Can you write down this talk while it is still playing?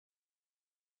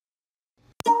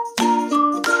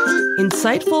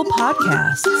Insightful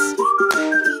podcasts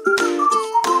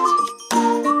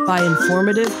by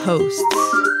informative hosts.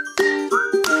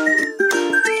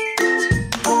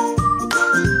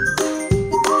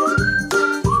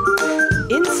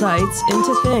 Insights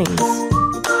into Things,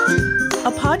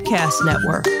 a podcast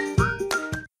network.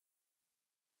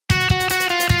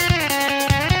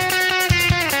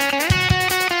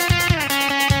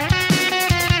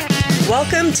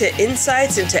 Welcome to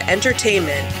Insights into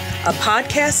Entertainment, a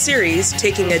podcast series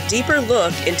taking a deeper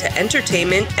look into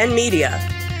entertainment and media.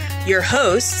 Your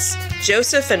hosts,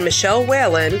 Joseph and Michelle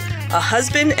Whalen, a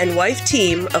husband and wife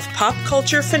team of pop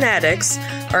culture fanatics,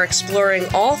 are exploring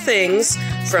all things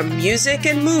from music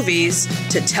and movies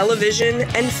to television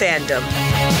and fandom.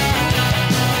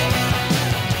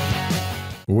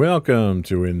 Welcome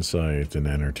to Insights in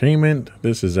Entertainment.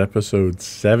 This is episode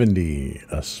 70,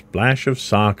 A Splash of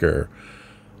Soccer.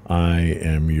 I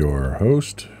am your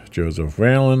host, Joseph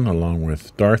Whalen, along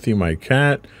with Dorothy, my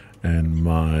cat, and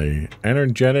my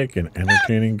energetic and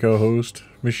entertaining co-host,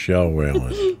 Michelle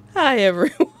Whalen. Hi,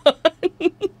 everyone.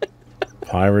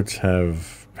 Pirates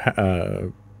have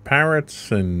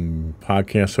parrots and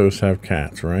podcast hosts have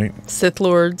cats, right? Sith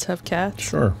Lords have cats.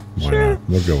 Sure. Why not?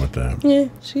 We'll go with that. Yeah,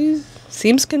 she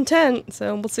seems content,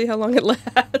 so we'll see how long it lasts.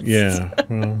 Yeah,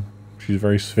 well, she's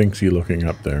very sphinxy looking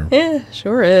up there. Yeah,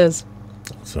 sure is.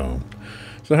 So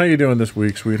how you doing this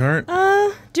week, sweetheart?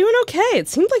 Doing okay. It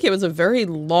seemed like it was a very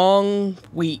long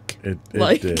week. It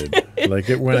did. Like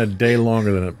it went a day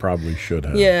longer than it probably should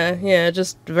have. Yeah,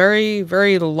 just very,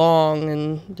 very long,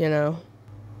 and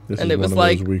This and is it was one of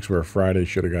like those weeks where Friday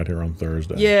should have got here on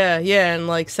Thursday. Yeah, and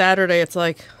like Saturday, it's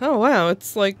like, oh wow,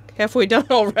 it's like halfway done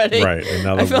already. Right, and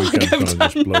now the weekend's going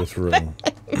to just blow through.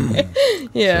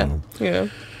 Yeah.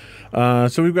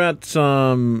 So we've got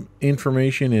some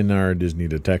information in our Disney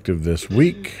Detective this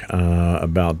week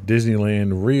about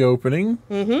Disneyland reopening,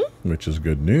 which is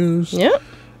good news. Yeah.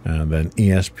 And then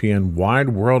ESPN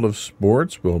Wide World of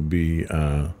Sports will be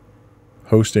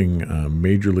hosting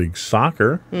Major League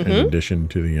Soccer in addition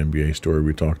to the NBA story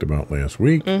we talked about last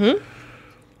week.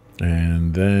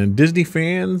 And then Disney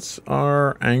fans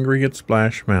are angry at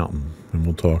Splash Mountain, and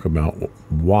we'll talk about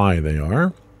why they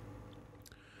are.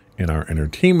 In our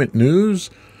entertainment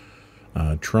news,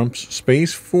 Trump's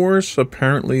Space Force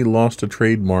apparently lost a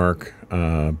trademark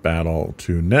battle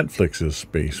to Netflix's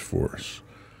Space Force.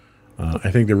 I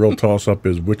think the real toss-up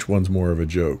is which one's more of a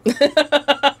joke.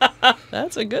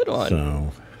 That's a good one.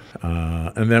 So,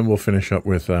 and then we'll finish up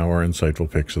with our insightful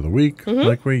picks of the week,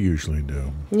 like we usually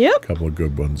do. Yep. A couple of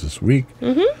good ones this week.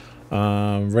 Ready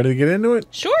to get into it?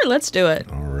 Sure, let's do it.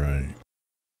 All right.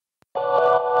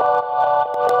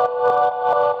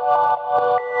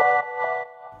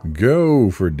 Go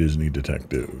for Disney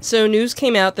Detective. So news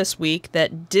came out this week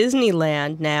that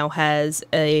Disneyland now has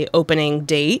a opening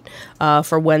date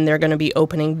for when they're going to be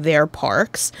opening their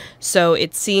parks. So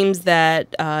it seems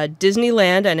that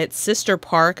Disneyland and its sister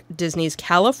park, Disney's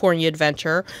California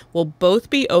Adventure, will both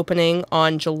be opening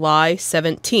on July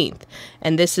 17th.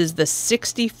 And this is the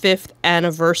 65th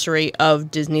anniversary of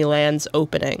Disneyland's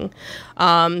opening.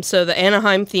 So the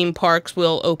Anaheim theme parks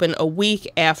will open a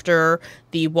week after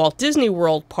the Walt Disney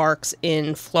World parks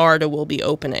in Florida will be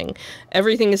opening.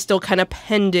 Everything is still kind of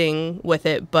pending with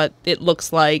it, but it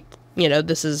looks like,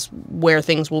 this is where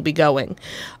things will be going.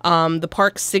 The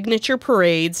park's signature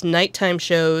parades, nighttime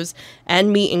shows,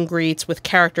 and meet and greets with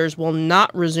characters will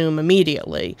not resume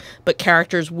immediately, but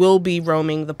characters will be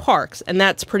roaming the parks, and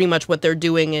that's pretty much what they're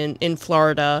doing in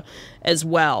Florida as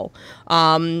well.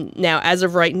 Now, as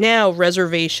of right now,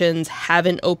 reservations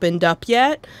haven't opened up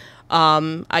yet.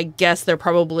 I guess they're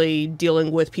probably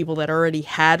dealing with people that already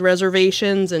had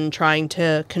reservations and trying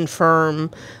to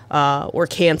confirm or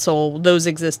cancel those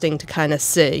existing to kind of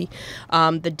see.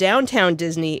 The downtown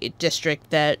Disney district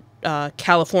that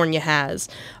California has,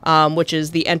 which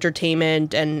is the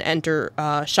entertainment and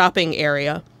shopping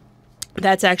area,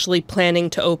 that's actually planning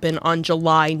to open on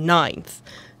July 9th.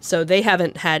 So they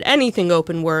haven't had anything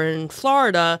open, where in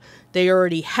Florida, they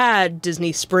already had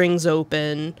Disney Springs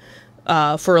open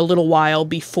for a little while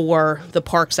before the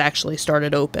parks actually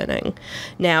started opening.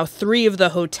 Now, 3 of the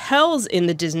hotels in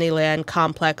the Disneyland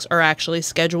complex are actually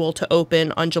scheduled to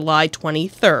open on July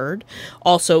 23rd,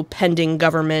 also pending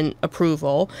government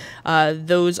approval.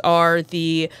 Those are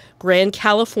the Grand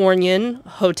Californian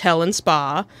Hotel and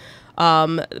Spa,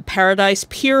 Paradise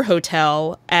Pier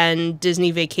Hotel, and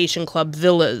Disney Vacation Club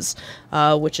Villas,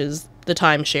 which is the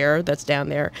timeshare that's down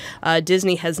there.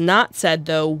 Disney has not said,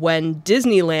 though, when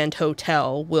Disneyland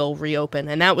Hotel will reopen,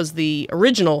 and that was the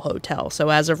original hotel. So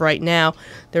as of right now,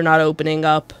 they're not opening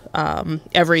up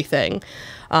everything.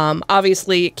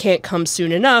 Obviously, it can't come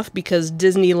soon enough because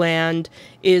Disneyland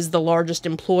is the largest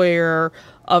employer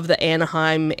of the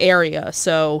Anaheim area.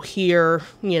 So here,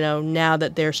 now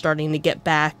that they're starting to get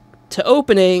back to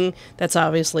opening, that's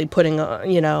obviously putting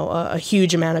a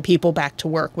huge amount of people back to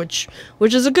work, which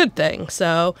is a good thing.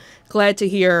 So glad to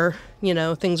hear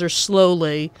things are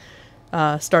slowly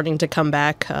starting to come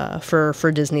back for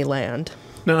Disneyland.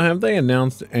 Now, have they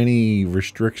announced any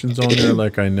restrictions on there?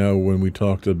 Like I know when we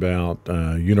talked about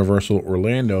Universal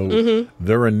Orlando,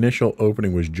 their initial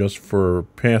opening was just for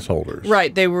pass holders.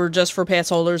 Right, they were just for pass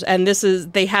holders, and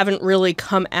they haven't really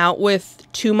come out with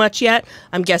too much yet.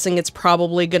 I'm guessing it's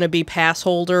probably going to be pass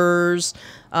holders,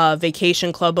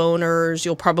 vacation club owners.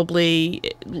 You'll probably,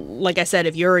 like I said,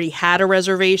 if you already had a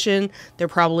reservation, they're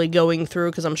probably going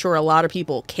through, because I'm sure a lot of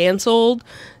people canceled,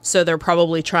 so they're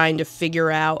probably trying to figure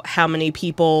out how many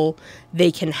people they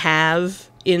can have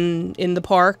in the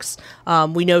parks.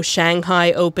 We know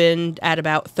Shanghai opened at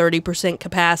about 30%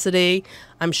 capacity.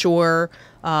 I'm sure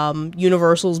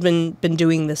Universal's been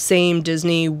doing the same.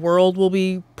 Disney World will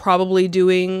be probably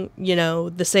doing,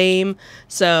 the same.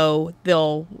 So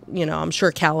they'll, I'm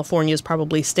sure California is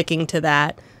probably sticking to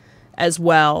that as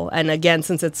well. And again,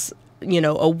 since it's,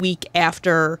 a week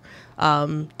after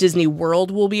Disney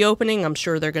World will be opening, I'm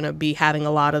sure they're going to be having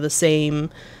a lot of the same,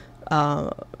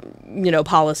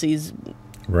 policies,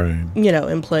 right,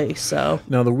 in place. So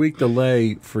now the week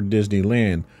delay for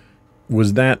Disneyland,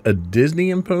 was that a Disney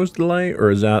imposed delay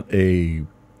or is that a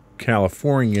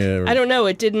California? I don't know.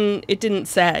 It didn't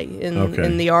say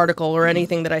in the article or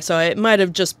anything that I saw. It might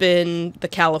have just been the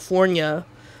California,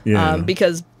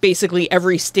 because basically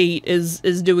every state is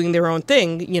doing their own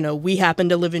thing. We happen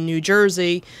to live in New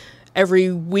Jersey.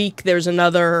 Every week there's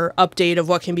another update of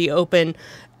what can be open.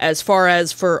 As far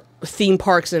as for theme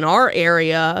parks in our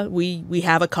area, we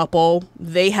have a couple.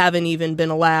 They haven't even been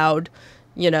allowed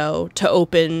to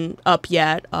open up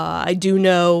yet. I do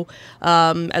know,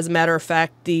 as a matter of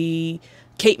fact, the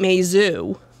Cape May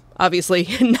Zoo, obviously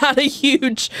not a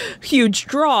huge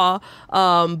draw,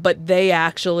 but they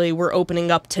actually were opening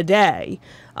up today.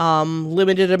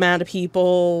 Limited amount of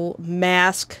people,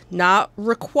 mask not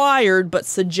required, but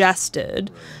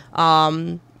suggested.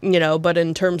 But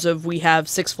in terms of, we have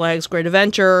Six Flags Great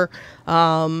Adventure,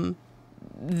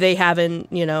 they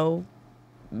haven't,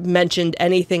 mentioned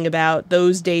anything about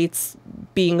those dates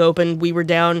being open. We were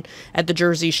down at the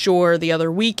Jersey Shore the other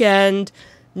weekend.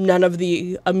 None of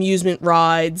the amusement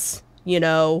rides,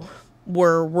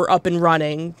 were up and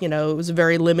running. It was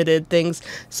very limited things.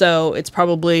 So it's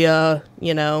probably a,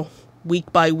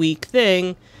 week by week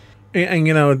thing.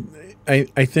 And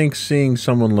I think seeing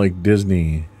someone like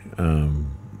Disney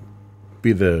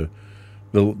be the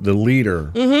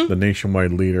leader, the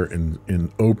nationwide leader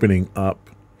in opening up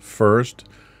first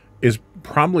is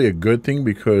probably a good thing,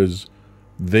 because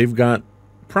they've got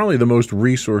probably the most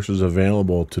resources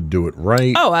available to do it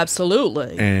right. Oh,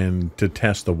 absolutely. And to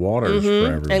test the waters for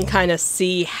everyone. And kind of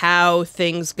see how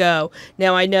things go.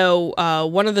 Now, I know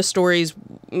one of the stories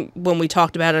when we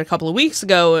talked about it a couple of weeks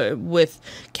ago with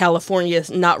California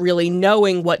not really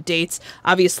knowing what dates,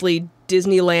 obviously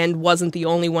Disneyland wasn't the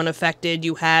only one affected.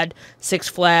 You had Six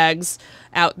Flags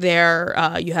out there.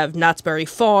 You have Knott's Berry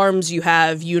Farms. You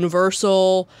have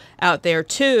Universal out there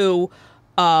too.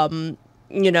 I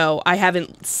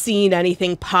haven't seen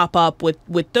anything pop up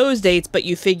with those dates, but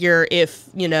you figure if,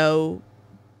 the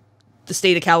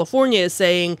state of California is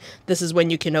saying this is when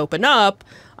you can open up,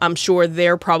 I'm sure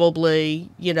they're probably,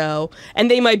 and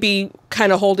they might be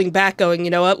kind of holding back going,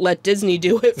 what, let Disney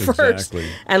do it first. Exactly.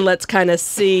 And let's kind of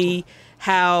see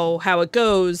how it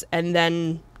goes. And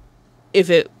then if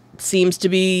it seems to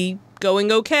be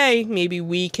going okay, maybe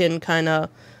we can kind of,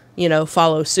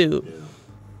 follow suit.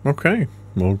 Okay.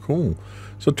 Well, cool.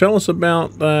 So tell us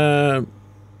about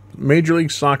Major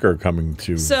League Soccer coming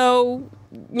to. So,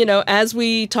 as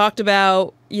we talked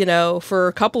about, for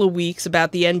a couple of weeks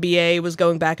about the NBA was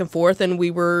going back and forth, and we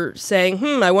were saying,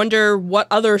 I wonder what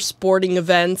other sporting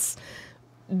events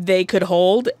they could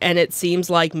hold. And it seems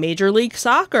like Major League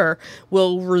Soccer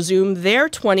will resume their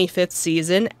 25th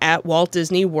season at Walt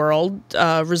Disney World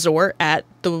Resort at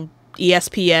the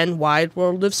ESPN Wide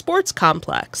World of Sports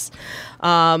complex.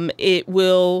 It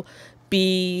will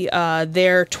be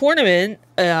their tournament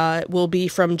will be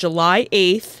from July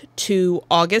 8th to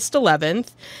August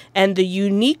 11th, and the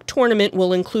unique tournament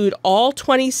will include all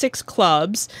 26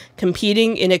 clubs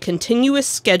competing in a continuous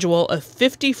schedule of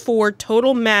 54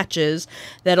 total matches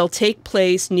that'll take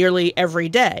place nearly every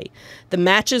day. The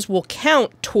matches will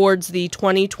count towards the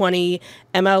 2020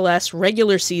 MLS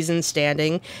regular season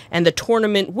standing, and the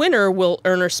tournament winner will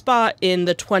earn a spot in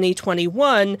the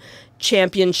 2021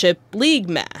 Championship League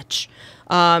match.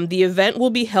 The event will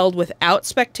be held without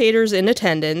spectators in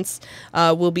attendance,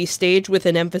 will be staged with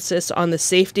an emphasis on the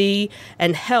safety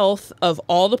and health of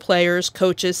all the players,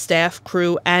 coaches, staff,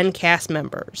 crew, and cast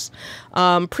members.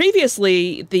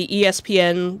 Previously, the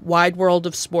ESPN Wide World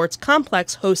of Sports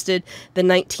complex hosted the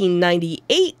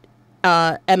 1998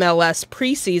 MLS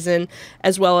preseason,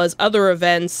 as well as other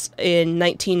events in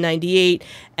 1998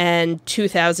 and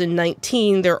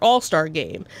 2019, their All-Star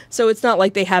game. So it's not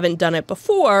like they haven't done it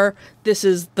before. This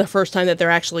is the first time that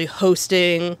they're actually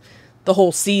hosting the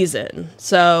whole season.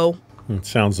 So it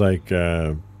sounds like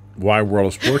Wide World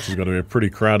of Sports is going to be a pretty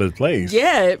crowded place.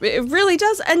 yeah, it really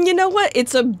does. And you know what?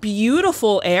 It's a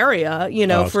beautiful area,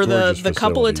 for the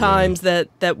couple of times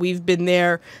that we've been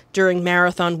there during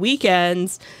marathon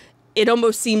weekends. It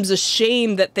almost seems a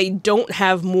shame that they don't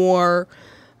have more,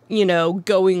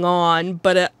 going on.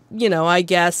 But, I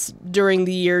guess during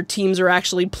the year, teams are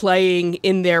actually playing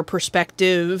in their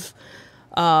respective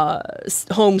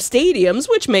home stadiums,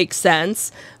 which makes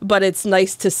sense. But it's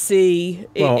nice to see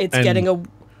it's getting a,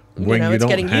 when you it's don't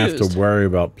getting have used. to worry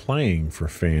about playing for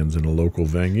fans in a local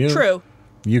venue. True.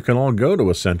 You can all go to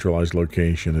a centralized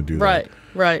location to do that.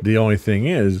 Right. The only thing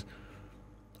is,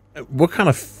 what kind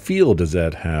of feel does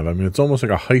that have? I mean, it's almost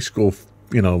like a high school,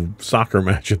 soccer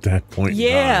match at that point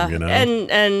in time,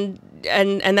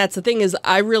 And that's the thing is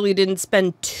I really didn't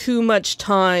spend too much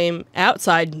time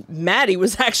outside. Maddie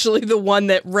was actually the one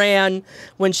that ran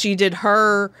when she did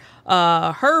her 2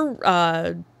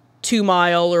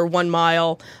 mile or 1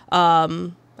 mile. I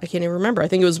can't even remember. I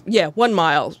think it was 1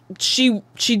 mile. She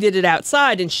did it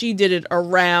outside and she did it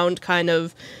around kind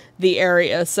of the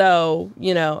area. So,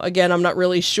 again, I'm not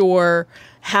really sure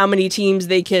how many teams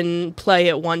they can play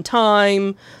at one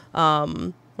time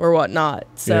or whatnot.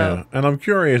 So. Yeah, and I'm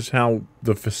curious how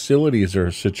the facilities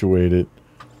are situated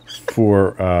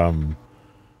for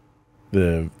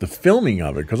the filming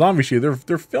of it, because obviously they're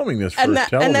filming this for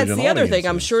television and that's the other thing.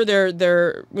 I'm audiences. sure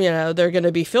they're going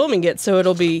to be filming it, so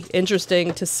it'll be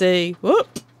interesting to see.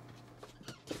 Whoop,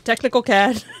 technical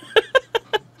CAD.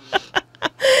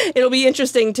 It'll be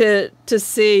interesting to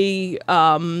see,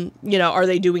 are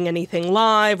they doing anything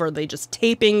live? Or are they just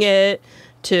taping it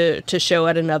to show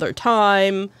at another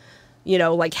time?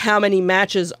 Like how many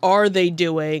matches are they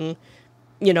doing,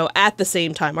 at the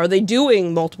same time? Are they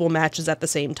doing multiple matches at the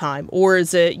same time? Or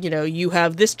is it, you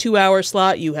have this 2-hour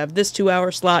slot, you have this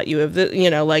 2-hour slot, you have this,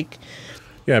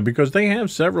 Yeah, because they have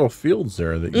several fields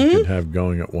there that you could have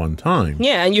going at one time.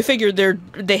 Yeah, and you figure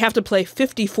they have to play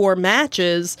 54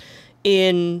 matches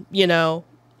in,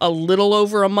 a little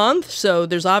over a month. So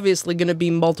there's obviously going to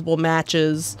be multiple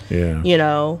matches,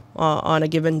 on a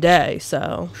given day.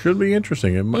 So should be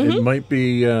interesting. It might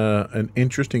be an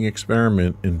interesting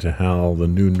experiment into how the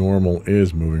new normal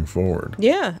is moving forward.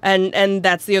 Yeah, and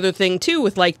that's the other thing too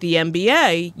with like the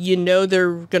NBA.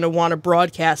 They're going to want to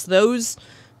broadcast those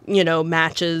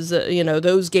matches,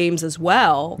 those games as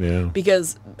well. Yeah.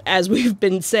 Because as we've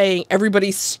been saying,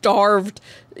 everybody's starved,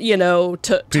 to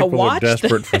watch. People are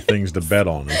desperate for things to bet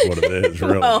on is what it is,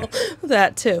 really. Well,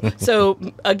 that too. So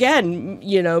again,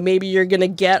 maybe you're going to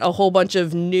get a whole bunch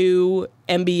of new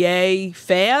NBA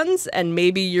fans, and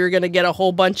maybe you're going to get a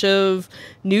whole bunch of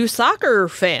new soccer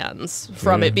fans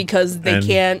from it because they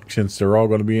can't. Since they're all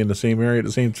going to be in the same area at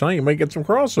the same time, you might get some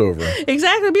crossover.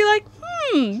 Exactly. Be like,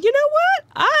 you know what?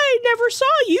 I never saw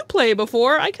you play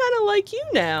before. I kind of like you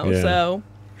now. Yeah. So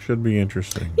Should be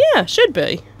interesting. yeah, should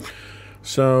be.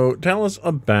 So tell us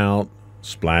about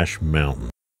Splash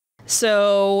Mountain.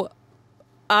 So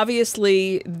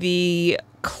obviously the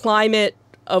climate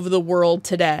of the world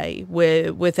today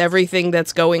with everything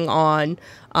that's going on,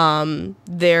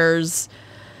 there's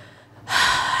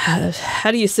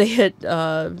how do you say it,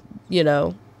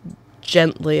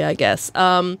 gently, I guess.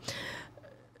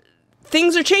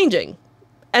 Things are changing,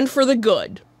 and for the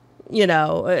good.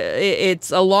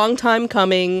 It's a long time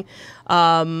coming,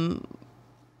 and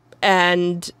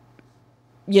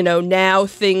now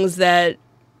things that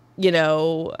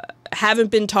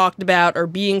haven't been talked about are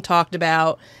being talked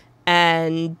about,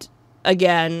 and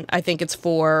again, I think it's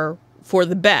for for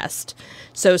the best.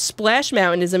 So Splash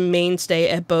Mountain is a mainstay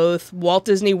at both Walt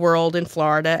Disney World in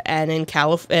Florida and in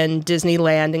and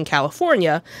Disneyland in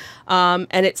California.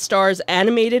 And it stars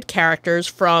animated characters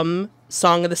from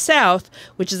Song of the South,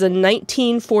 which is a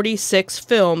 1946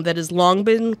 film that has long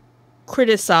been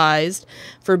criticized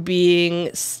for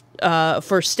being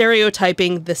for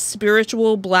stereotyping the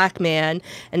spiritual black man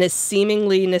and his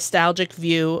seemingly nostalgic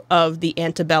view of the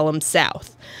antebellum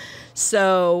South.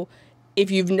 So if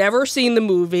you've never seen the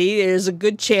movie, there's a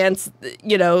good chance,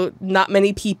 not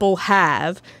many people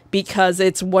have, because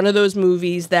it's one of those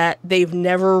movies that they've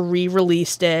never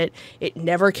re-released it. It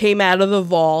never came out of the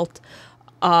vault,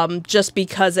 just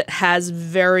because it has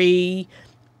very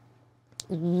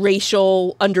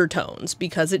racial undertones,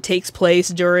 because it takes place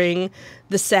during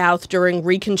the South, during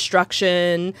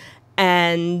Reconstruction.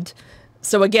 And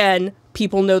so again,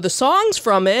 people know the songs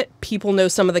from it, people know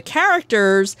some of the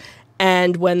characters.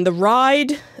 And when the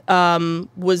ride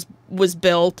was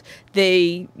built,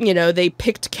 they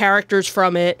picked characters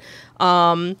from it.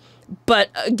 But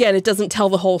again, it doesn't tell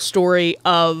the whole story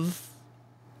of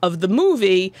the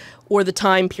movie or the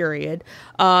time period.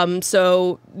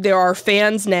 So there are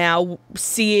fans now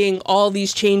seeing all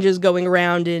these changes going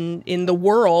around in the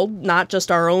world, not just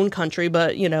our own country,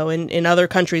 but, in other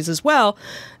countries as well.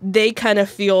 They kind of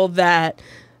feel that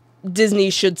Disney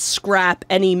should scrap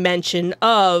any mention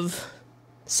of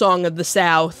Song of the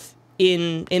South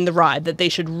in the ride, that they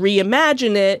should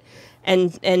reimagine it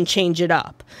and change it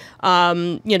up.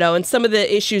 And some of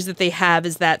the issues that they have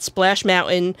is that Splash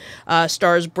Mountain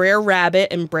stars Brer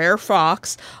Rabbit and Brer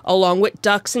Fox, along with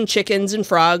ducks and chickens and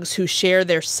frogs who share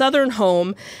their southern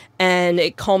home, and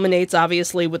it culminates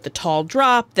obviously with the tall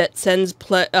drop that sends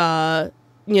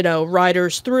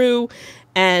riders through,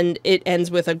 and it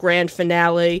ends with a grand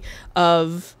finale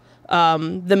of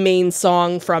the main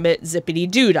song from it, Zippity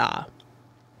Doo-Dah.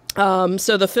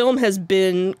 So the film has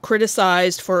been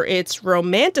criticized for its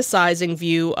romanticizing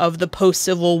view of the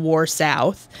post-Civil War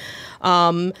South.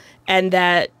 And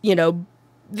that,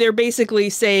 they're basically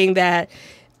saying that,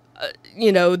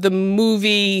 the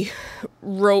movie,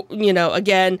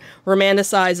 again,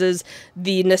 romanticizes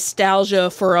the nostalgia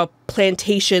for a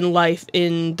plantation life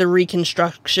in the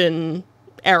Reconstruction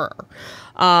era.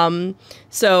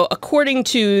 So according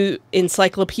to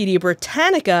Encyclopedia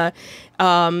Britannica,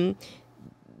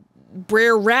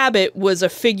 Brer Rabbit was a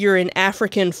figure in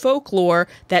African folklore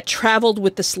that traveled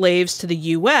with the slaves to the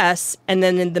U.S., and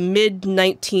then in the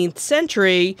mid-19th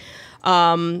century,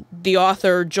 the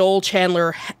author Joel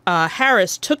Chandler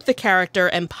Harris took the character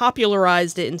and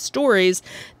popularized it in stories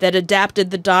that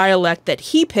adapted the dialect that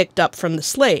he picked up from the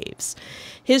slaves.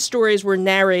 His stories were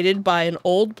narrated by an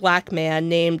old black man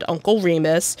named Uncle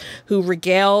Remus, who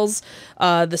regales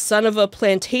the son of a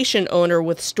plantation owner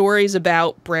with stories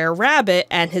about Brer Rabbit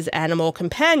and his animal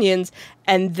companions,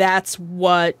 and that's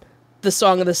what the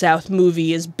Song of the South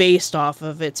movie is based off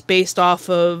of. It's based off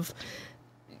of,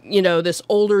 this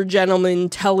older gentleman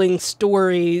telling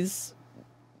stories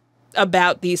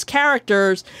about these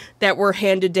characters that were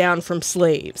handed down from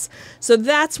slaves. So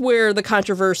that's where the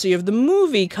controversy of the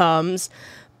movie comes.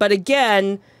 But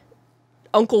again,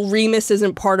 Uncle Remus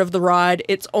isn't part of the ride.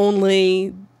 It's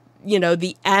only,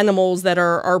 the animals that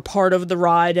are part of the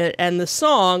ride and the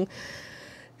song.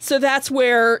 So that's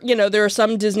where, there are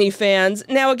some Disney fans.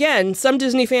 Now, again, some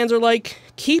Disney fans are like,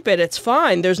 keep it, it's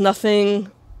fine. There's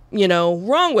nothing,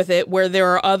 wrong with it. Where there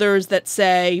are others that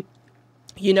say,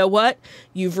 you know what?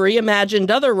 You've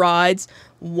reimagined other rides.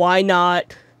 Why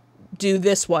not do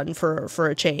this one for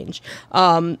a change?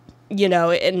 And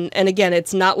again,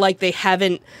 it's not like they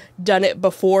haven't done it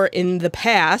before in the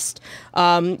past.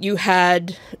 You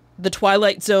had the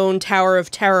Twilight Zone Tower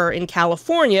of Terror in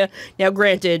California. Now,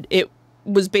 granted, it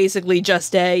was basically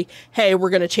just hey, we're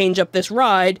going to change up this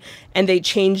ride, and they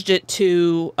changed it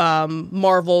to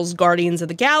Marvel's Guardians of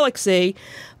the Galaxy.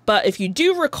 But if you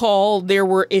do recall, there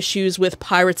were issues with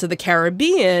Pirates of the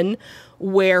Caribbean,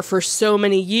 where for so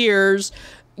many years,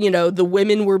 the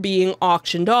women were being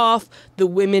auctioned off, the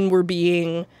women were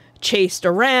being chased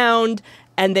around,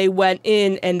 and they went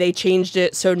in and they changed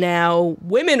it so now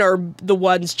women are the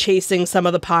ones chasing some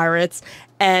of the pirates,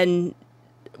 and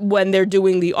when they're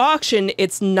doing the auction,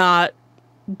 it's not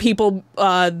people,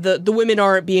 the women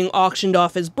aren't being auctioned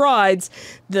off as brides,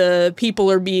 the people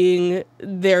are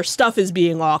their stuff is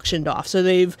being auctioned off. So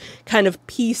they've kind of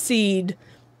PC'd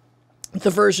the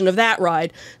version of that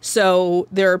ride. So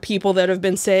there are people that have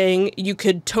been saying you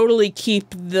could totally keep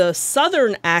the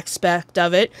southern aspect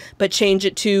of it, but change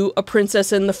it to a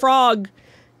Princess and the Frog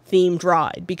themed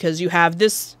ride, because you have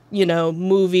this,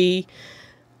 movie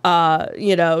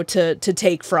to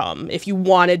take from if you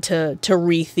wanted to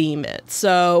retheme it.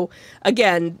 So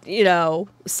again,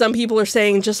 some people are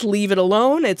saying just leave it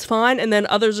alone, it's fine, and then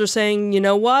others are saying, you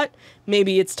know what,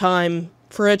 maybe it's time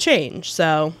for a change.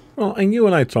 So well, and you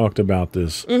and I talked about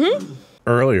this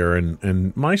earlier,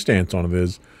 and my stance on it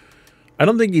is, I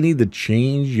don't think you need to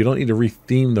change. You don't need to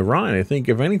retheme the ride. I think,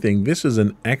 if anything, this is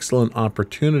an excellent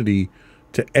opportunity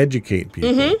to educate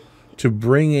people, to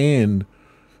bring in,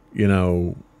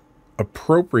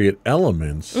 appropriate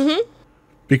elements,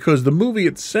 because the movie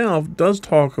itself does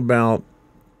talk about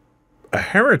a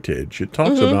heritage. It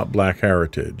talks about Black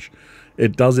heritage.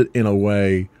 It does it in a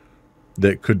way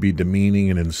that could be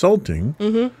demeaning and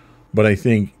insulting, but I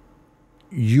think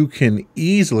you can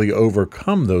easily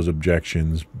overcome those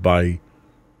objections by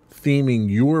theming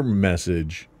your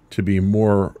message to be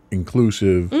more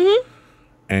inclusive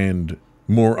and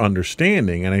more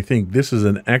understanding. And I think this is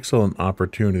an excellent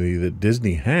opportunity that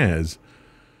Disney has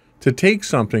to take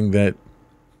something that,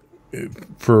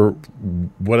 for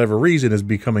whatever reason, is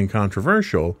becoming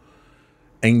controversial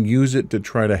and use it to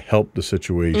try to help the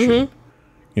situation.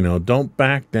 Don't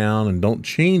back down and don't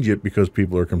change it because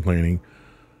people are complaining.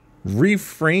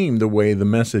 Reframe the way the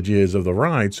message is of the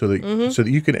ride so that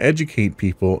you can educate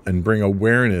people and bring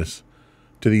awareness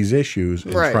to these issues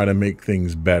and try to make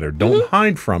things better. Don't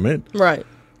hide from it. Right.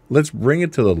 Let's bring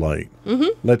it to the light.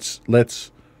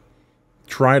 Let's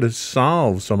try to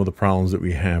solve some of the problems that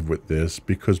we have with this,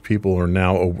 because people are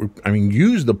now,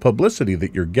 use the publicity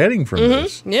that you're getting from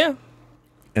this. Yeah.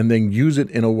 And then use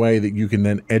it in a way that you can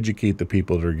then educate the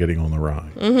people that are getting on the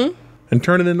ride. And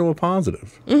turn it into a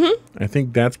positive. I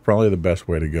think that's probably the best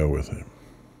way to go with it.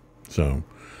 So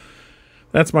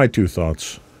that's my 2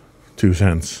 thoughts. 2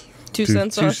 cents. 2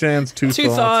 cents. 2 cents, two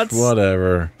thoughts.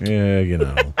 Whatever.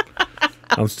 Yeah,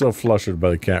 I'm still flustered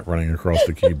by the cat running across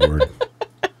the keyboard.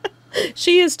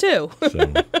 She is too.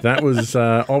 So that was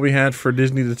all we had for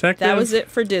Disney Detective. That was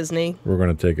it for Disney. We're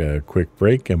going to take a quick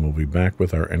break, and we'll be back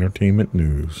with our entertainment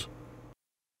news.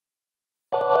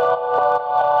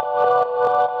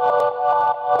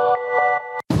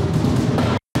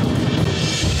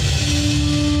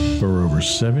 For over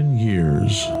 7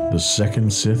 years, the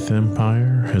Second Sith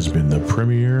Empire has been the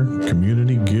premier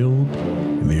community guild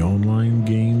in the online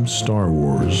game Star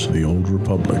Wars: The Old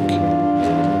Republic.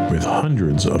 With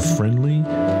hundreds of friendly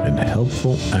and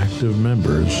helpful active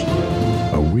members,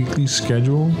 a weekly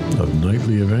schedule of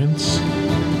nightly events,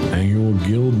 annual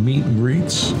guild meet and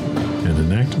greets, and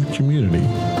an active community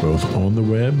both on the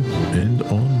web and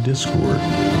on Discord.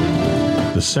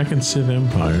 The Second Sith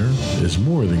Empire is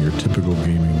more than your typical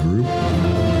gaming group.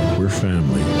 We're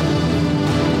family.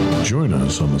 Join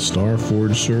us on the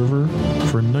Starforge server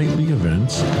for nightly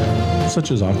events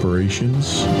such as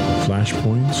operations,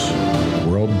 flashpoints,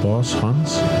 world boss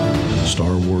hunts,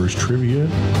 Star Wars trivia,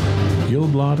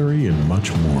 guild lottery, and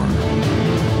much more.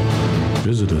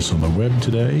 Visit us on the web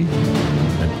today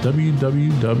at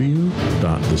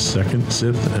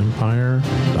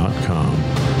www.thesecondsithempire.com.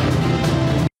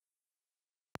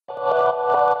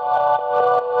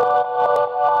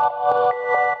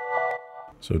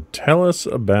 So tell us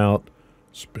about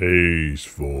Space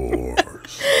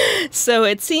Force. So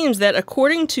it seems that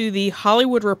according to the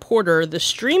Hollywood Reporter, the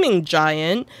streaming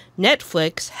giant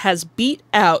Netflix has beat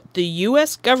out the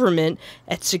U.S. government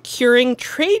at securing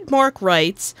trademark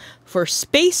rights for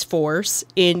Space Force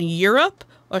in Europe,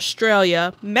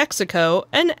 Australia, Mexico,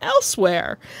 and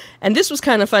elsewhere. And this was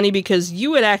kind of funny because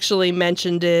you had actually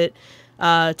mentioned it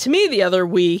to me the other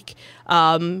week,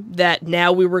 that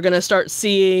now we were going to start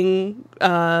seeing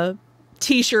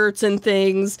T-shirts and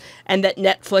things, and that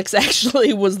Netflix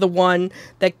actually was the one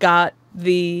that got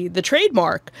the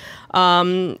trademark.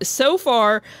 So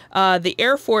far, the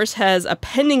Air Force has a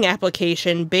pending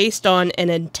application based on an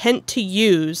intent to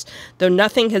use, though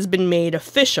nothing has been made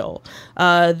official.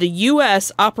 The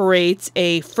U.S. operates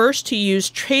a first-to-use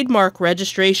trademark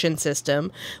registration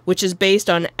system, which is based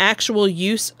on actual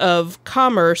use of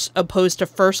commerce opposed to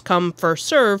first-come,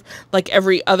 first-serve, like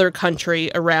every other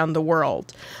country around the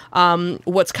world.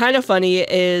 What's kind of funny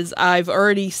is I've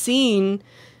already seen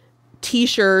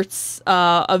T-shirts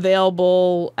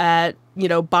available at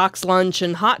Box Lunch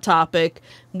and Hot Topic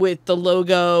with the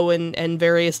logo and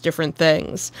various different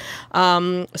things.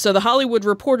 So the Hollywood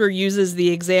Reporter uses the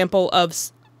example of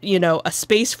a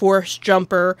Space Force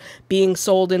jumper being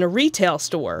sold in a retail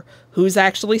store. Who's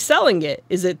actually selling it?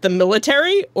 Is it the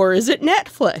military or is it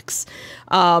Netflix?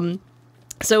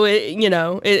 So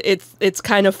it's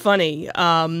kind of funny.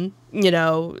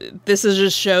 This is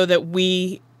just a show that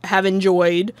we have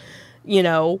enjoyed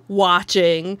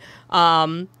watching.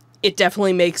 It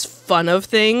definitely makes fun of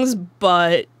things,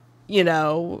 but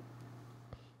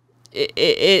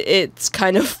it's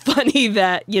kind of funny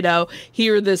that,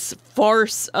 here this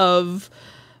farce of,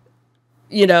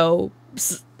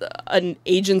 an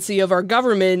agency of our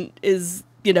government is,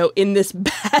 in this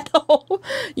battle,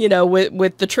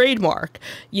 with the trademark,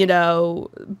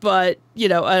 but,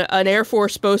 an Air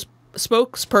Force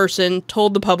spokesperson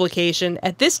told the publication,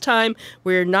 "At this time,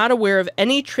 we're not aware of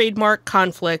any trademark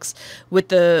conflicts with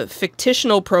the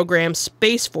fictional program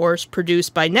Space Force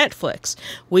produced by Netflix.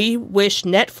 We wish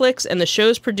Netflix and the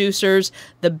show's producers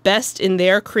the best in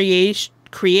their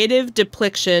creative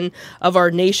depiction of our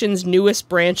nation's newest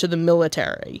branch of the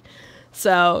military."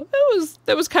 So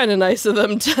that was kind of nice of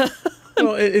them to.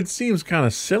 Well, it seems kind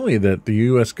of silly that the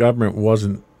U.S. government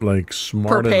wasn't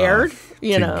smart prepared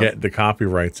enough to get the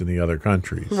copyrights in the other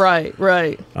countries. Right.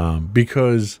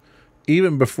 Because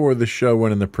even before the show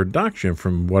went into production,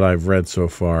 from what I've read so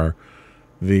far,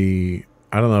 I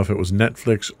don't know if it was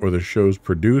Netflix or the show's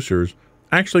producers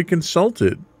actually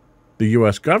consulted the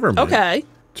U.S. government. Okay.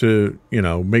 To,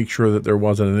 make sure that there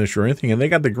wasn't an issue or anything. And they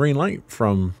got the green light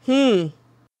from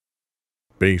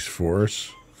Space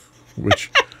Force,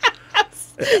 which...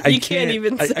 You can't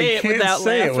even say it without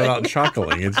laughing. Without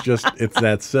chuckling. It's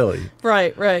that silly.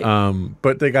 Right.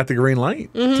 But they got the green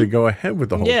light to go ahead with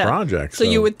the whole project. So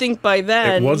you would think by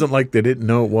then... It wasn't like they didn't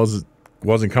know it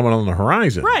wasn't coming on the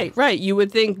horizon. Right. You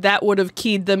would think that would have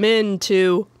keyed them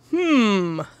into,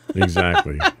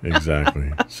 Exactly.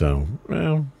 So,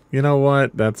 well, you know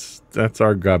what? That's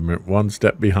our government. One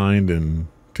step behind and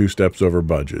 2 steps over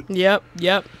budget. Yep.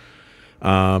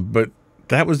 But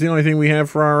that was the only thing we have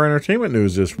for our entertainment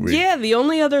news this week. Yeah, the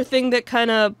only other thing that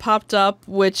kind of popped up,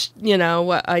 which,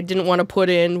 I didn't want to put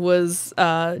in, was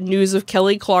news of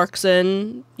Kelly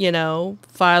Clarkson,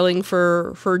 filing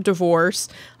for divorce.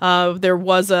 There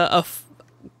was a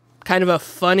kind of a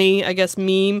funny, I guess,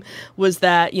 meme, was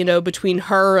that, between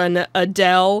her and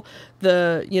Adele,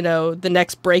 the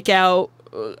next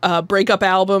breakup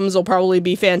albums will probably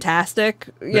be fantastic,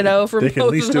 for they both of them. They can at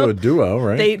least do a duo,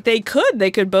 right? They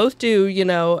could both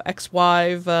do,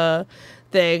 ex-wife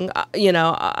thing.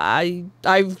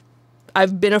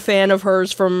 I've been a fan of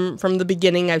hers from the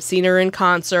beginning. I've seen her in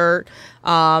concert.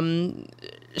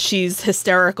 She's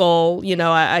hysterical.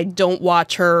 I don't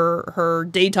watch her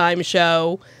daytime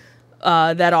show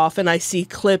that often. I see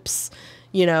clips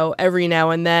every now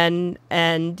and then,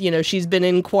 and, she's been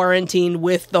in quarantine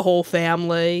with the whole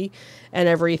family and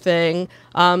everything.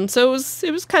 So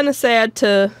it was kind of sad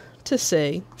to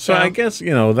see. So I guess,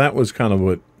 that was kind of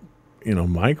what,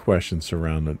 my question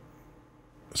surrounding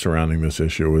this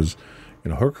issue was,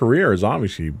 her career is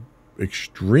obviously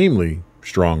extremely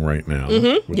strong right now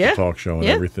with the talk show and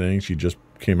everything. She just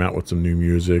came out with some new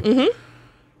music.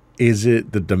 Is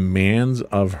it the demands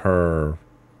of her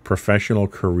professional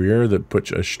career that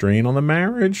puts a strain on the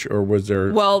marriage, or was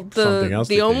there something else?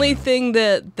 The only thing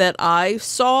that I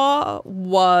saw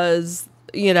was,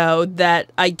 that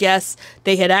I guess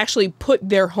they had actually put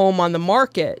their home on the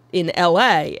market in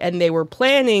LA, and they were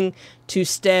planning to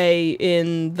stay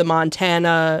in the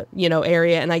Montana,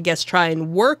 area, and I guess try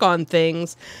and work on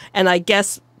things. And I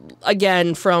guess,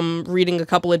 again, from reading a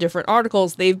couple of different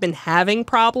articles, they've been having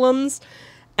problems,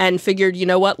 and figured,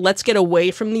 let's get away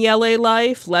from the LA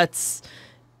life. Let's,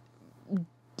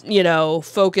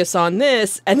 focus on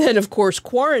this. And then, of course,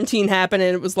 quarantine happened,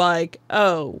 and it was like,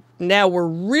 oh, now we're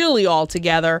really all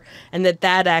together. And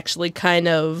that actually kind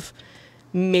of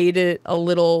made it a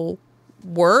little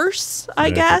worse, I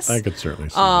guess. I could certainly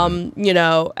see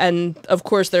that. And of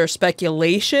course, there are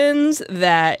speculations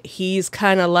that he's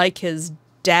kind of like his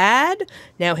dad.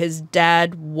 Now, his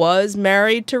dad was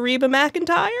married to Reba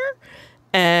McEntire,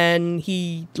 and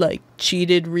he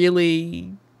cheated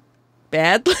really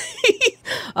badly.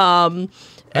 How do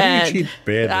you cheat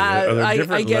badly? Are there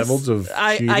different levels of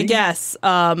cheating? I guess.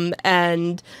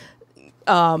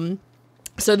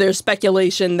 So there's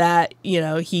speculation that,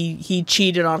 he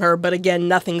cheated on her, but again,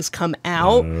 nothing's come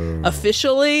out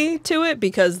officially to it,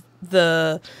 because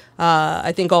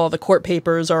I think all the court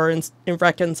papers are in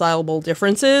irreconcilable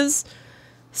differences.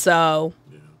 So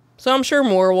I'm sure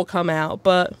more will come out,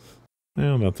 but...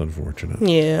 Well, that's unfortunate.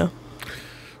 Yeah.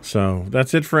 So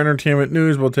that's it for entertainment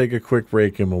news. We'll take a quick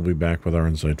break, and we'll be back with our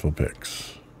insightful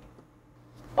picks.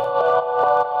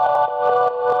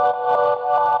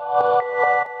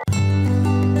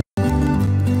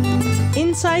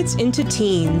 Insights into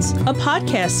Teens, a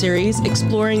podcast series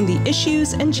exploring the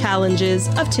issues and challenges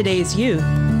of today's youth.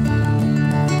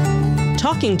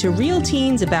 Talking to real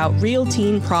teens about real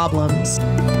teen problems.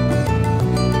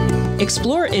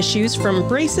 Explore issues from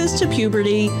braces to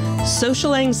puberty,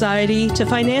 social anxiety to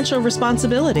financial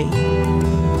responsibility.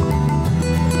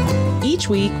 Each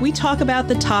week, we talk about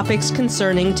the topics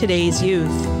concerning today's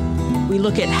youth. We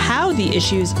look at how the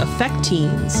issues affect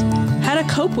teens, how to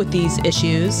cope with these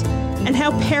issues, and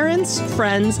how parents,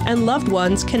 friends, and loved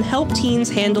ones can help teens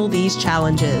handle these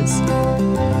challenges.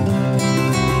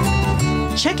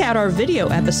 Check out our video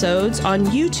episodes on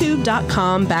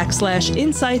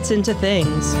youtube.com/insights into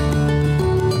things.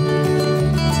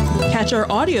 Catch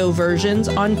our audio versions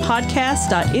on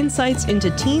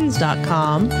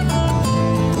podcast.insightsintoteens.com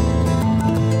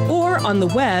or on the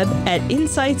web at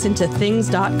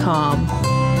insightsintothings.com.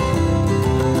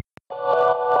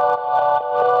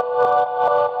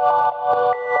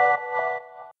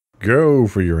 Go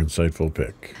for your insightful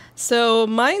pick. So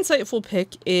my insightful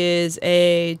pick is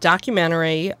a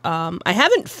documentary. I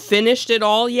haven't finished it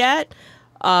all yet.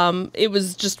 It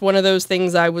was just one of those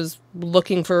things I was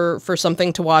looking for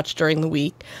something to watch during the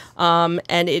week.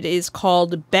 And it is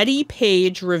called Betty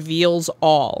Page Reveals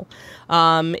All.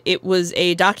 It was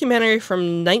a documentary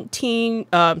from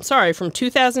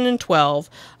 2012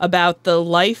 about the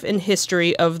life and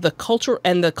history of the culture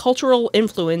and the cultural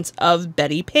influence of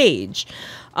Betty Page.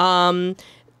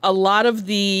 A lot of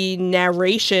the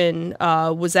narration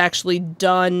was actually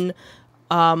done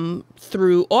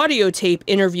through audio tape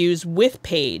interviews with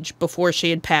Page before she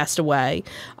had passed away.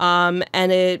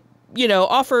 And it,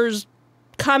 offers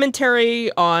commentary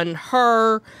on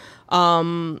her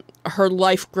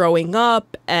life growing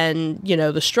up and,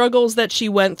 the struggles that she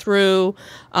went through,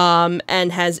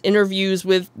 and has interviews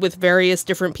with various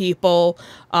different people.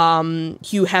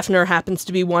 Hugh Hefner happens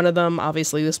to be one of them.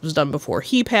 Obviously, this was done before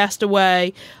he passed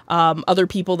away. Other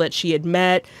people that she had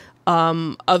met,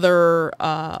 other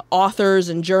authors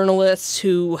and journalists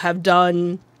who have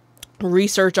done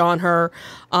research on her.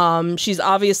 She's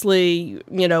obviously,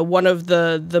 one of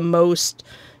the most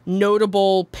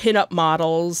notable pinup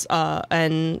models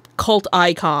and cult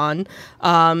icon.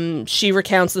 She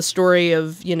recounts the story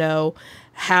of,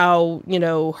 how,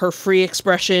 her free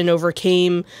expression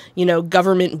overcame,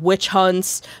 government witch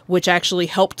hunts, which actually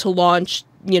helped to launch,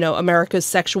 America's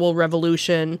sexual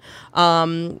revolution,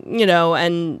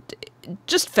 and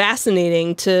just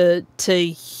fascinating to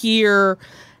hear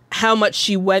how much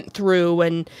she went through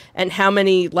and how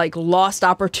many lost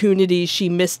opportunities she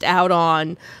missed out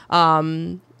on.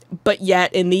 But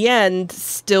yet in the end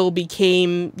still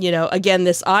became, again,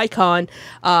 this icon.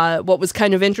 What was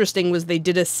kind of interesting was they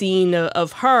did a scene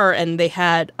of her and they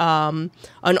had an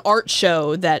art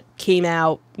show that came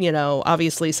out,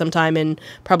 obviously sometime in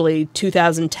probably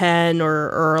 2010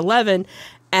 or 11.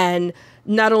 And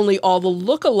not only all the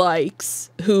lookalikes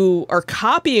who are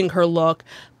copying her look,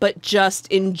 but just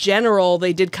in general,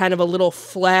 they did kind of a little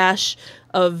flash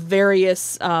of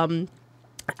various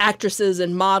actresses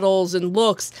and models and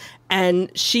looks,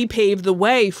 and she paved the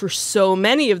way for so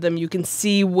many of them. You can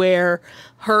see where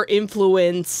her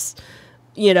influence,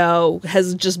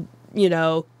 has just,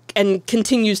 and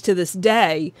continues to this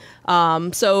day.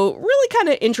 So really kind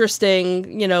of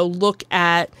interesting, look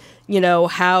at,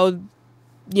 how,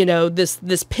 this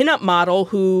pinup model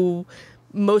who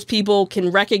most people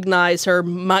can recognize her,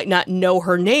 might not know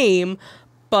her name,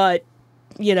 but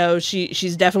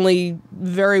she's definitely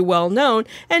very well known.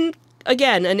 And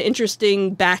again, an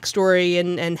interesting backstory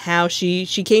and how she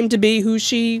came to be who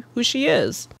she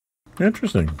is.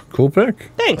 Interesting. Cool pick.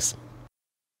 Thanks.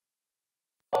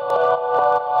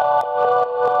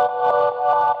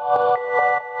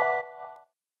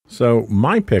 So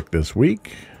my pick this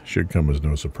week, should come as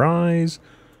no surprise,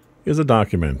 is a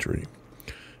documentary.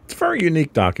 It's a very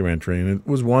unique documentary, and it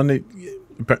was one that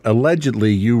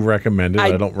allegedly you recommended.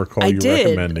 I don't recall you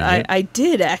recommending it. I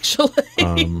did, actually.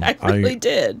 I really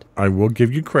did. I will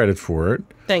give you credit for it.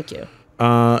 Thank you.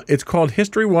 It's called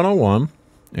History 101,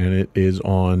 and it is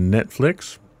on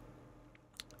Netflix.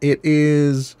 It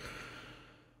is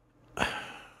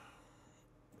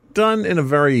done in a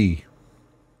very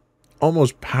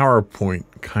almost PowerPoint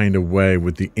kind of way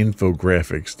with the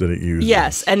infographics that it uses.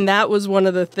 Yes, and that was one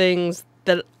of the things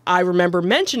that I remember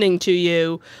mentioning to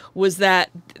you, was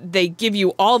that they give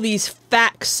you all these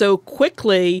facts so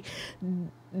quickly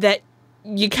that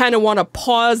you kind of want to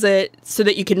pause it so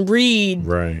that you can read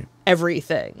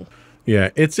everything.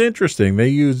 Yeah, it's interesting. They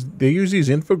use these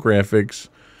infographics,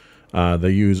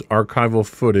 they use archival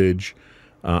footage,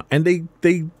 and they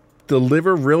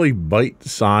deliver really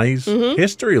bite-sized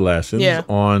history lessons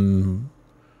on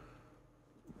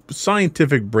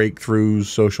scientific breakthroughs,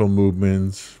 social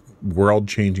movements,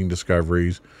 world-changing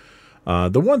discoveries.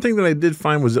 The one thing that I did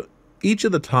find was that each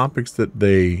of the topics that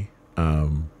they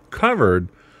covered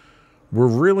were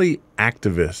really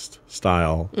activist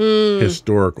style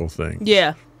historical things.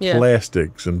 Yeah. Yeah.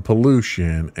 Plastics and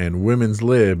pollution and women's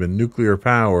lib and nuclear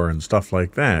power and stuff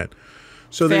like that.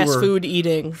 So Fast they were food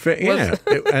eating. And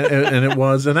it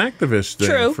was an activist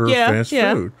thing for fast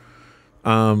food.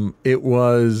 It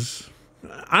was,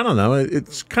 I don't know,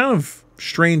 it's kind of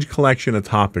strange collection of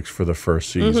topics for the first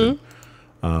season.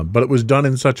 But it was done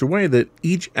in such a way that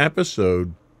each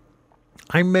episode,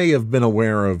 I may have been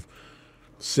aware of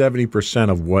 70%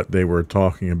 of what they were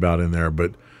talking about in there,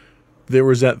 but there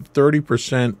was that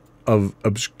 30% of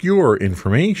obscure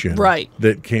information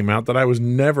that came out that I was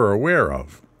never aware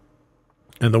of.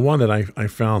 And the one that I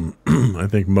found, I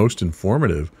think, most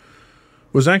informative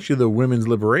was actually the women's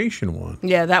liberation one.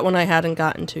 Yeah, that one I hadn't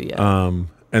gotten to yet.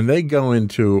 And they go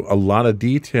into a lot of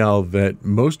detail that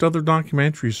most other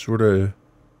documentaries sort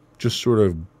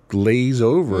of glaze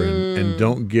over and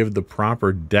don't give the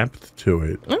proper depth to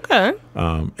it. Okay.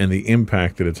 And the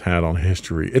impact that it's had on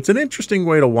history. It's an interesting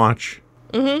way to watch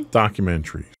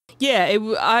documentaries. Yeah,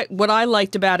 what I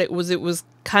liked about it was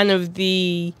kind of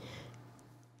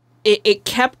it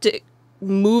kept it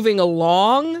moving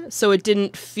along, so it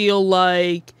didn't feel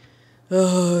like,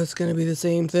 oh, it's going to be the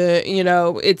same thing. You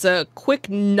know, it's a quick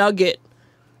nugget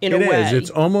in a way. It is. It's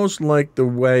almost like the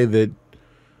way that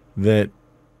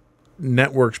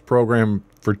networks program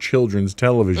for children's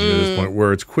television at this point,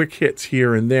 where it's quick hits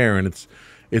here and there, and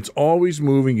it's always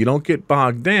moving. You don't get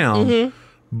bogged down,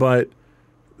 but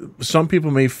some people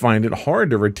may find it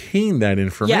hard to retain that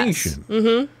information.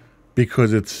 Yes.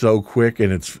 Because it's so quick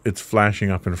and it's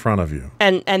flashing up in front of you.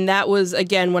 And that was,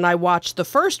 again, when I watched the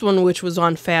first one, which was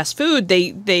on fast food,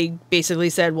 they basically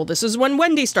said, well, this is when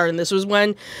Wendy started, and this was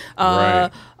when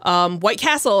White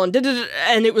Castle, and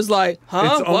it was like, huh?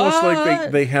 It's almost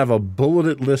like they have a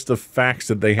bulleted list of facts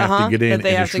that they have to get in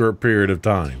a short period of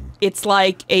time. It's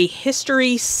like a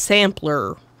history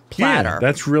sampler platter. Yeah,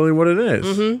 that's really what it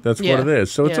is. That's what it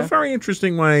is. So it's a very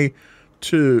interesting way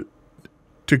to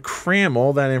cram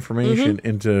all that information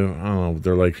into, I don't know,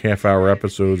 they're like half-hour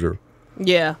episodes or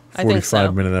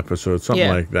 45-minute episodes, something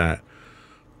like that.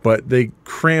 But they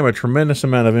cram a tremendous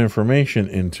amount of information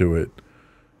into it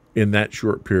in that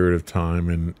short period of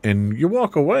time, and you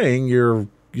walk away and you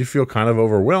feel kind of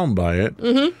overwhelmed by it.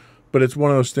 But it's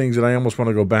one of those things that I almost want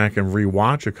to go back and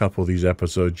rewatch a couple of these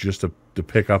episodes just to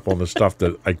pick up on the stuff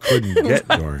that I couldn't get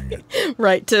during it.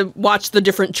 Right, to watch the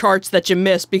different charts that you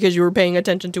missed because you were paying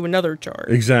attention to another chart.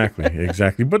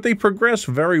 Exactly. But they progress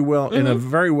very well in a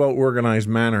very well organized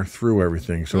manner through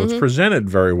everything. So it's presented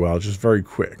very well, just very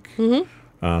quick.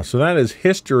 So that is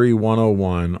History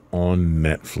 101 on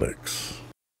Netflix.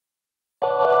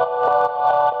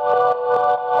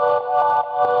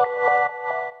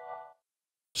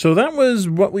 So that was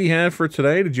what we had for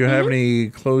today. Did you have any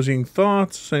closing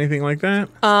thoughts, anything like that?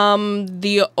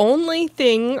 The only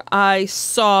thing I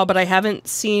saw, but I haven't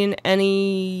seen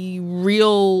any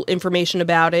real information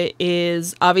about it,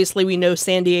 is obviously we know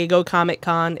San Diego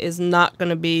Comic-Con is not going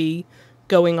to be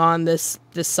going on this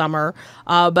summer,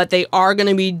 but they are going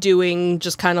to be doing,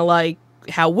 just kind of like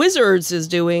how Wizards is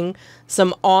doing,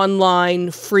 some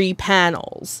online free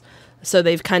panels. So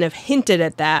they've kind of hinted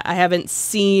at that. I haven't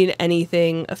seen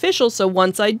anything official, so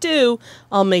once I do,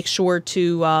 I'll make sure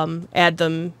to add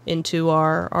them into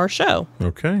our show.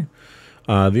 Okay.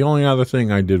 The only other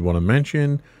thing I did want to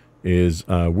mention is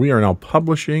we are now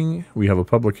publishing. We have a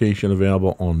publication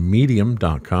available on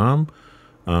medium.com,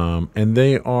 and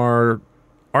they are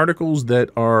articles that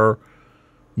are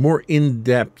more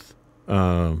in-depth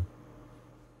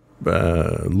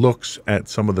looks at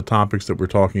some of the topics that we're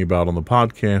talking about on the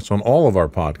podcast, on all of our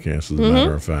podcasts, as a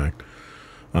matter of fact.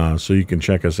 So you can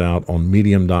check us out on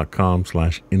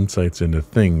medium.com/insights into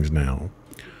things now.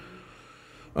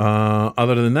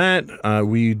 Other than that,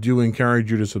 we do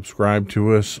encourage you to subscribe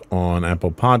to us on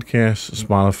Apple Podcasts,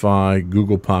 Spotify,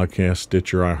 Google Podcasts,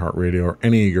 Stitcher, iHeartRadio, or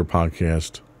any of your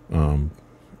podcast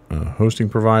hosting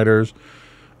providers.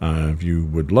 If you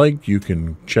would like, you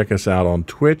can check us out on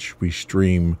Twitch. We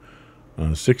stream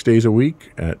 6 days a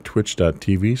week at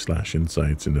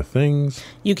twitch.tv/insightsintothings.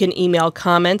 You can email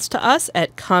comments to us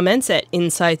at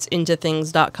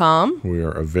comments@insightsintothings.com. We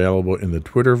are available in the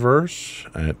Twitterverse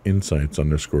at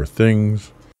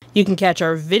insights_things. You can catch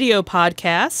our video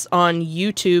podcasts on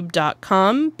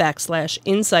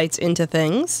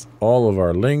youtube.com/insightsintothings. All of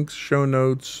our links, show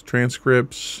notes,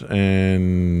 transcripts,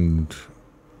 and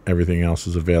everything else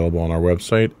is available on our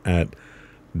website at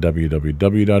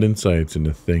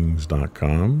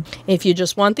www.insightsintothings.com. If you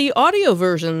just want the audio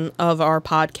version of our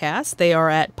podcast, they are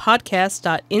at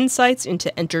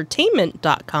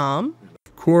podcast.insightsintoentertainment.com.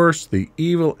 Of course, the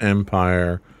evil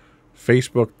empire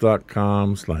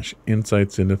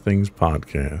Facebook.com/Insights Into Things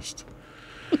podcast.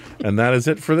 And that is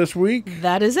it for this week.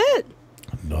 That is it.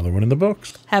 Another one in the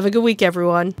books. Have a good week,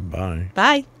 everyone. Bye.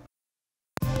 Bye.